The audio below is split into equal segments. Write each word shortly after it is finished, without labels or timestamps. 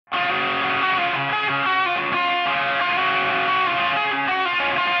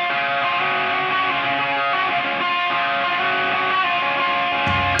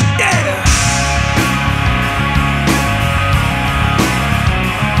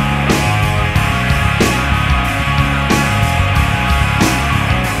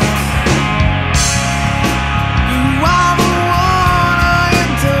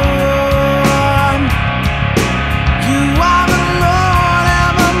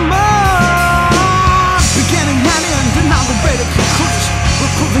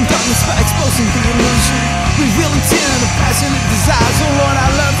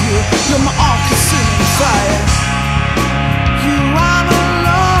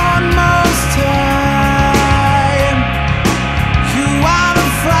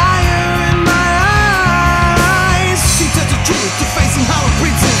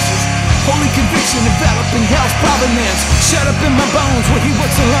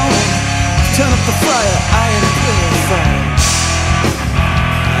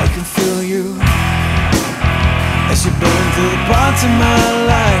parts of my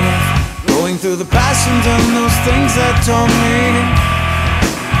life, going through the passions and those things that taught me.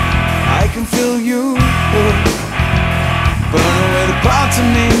 I can feel you burn away the parts of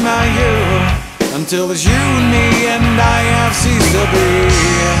me, my you, until it's you and me, and I have ceased to be.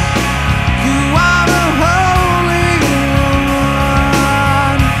 You are the Holy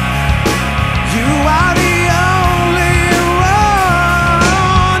One. You are the only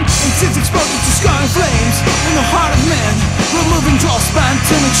one. And since exposure to scarring flames in the heart of man, removing dross-span,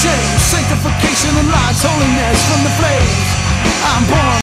 timid shame, sanctification and lights, holiness from the flames, I'm born.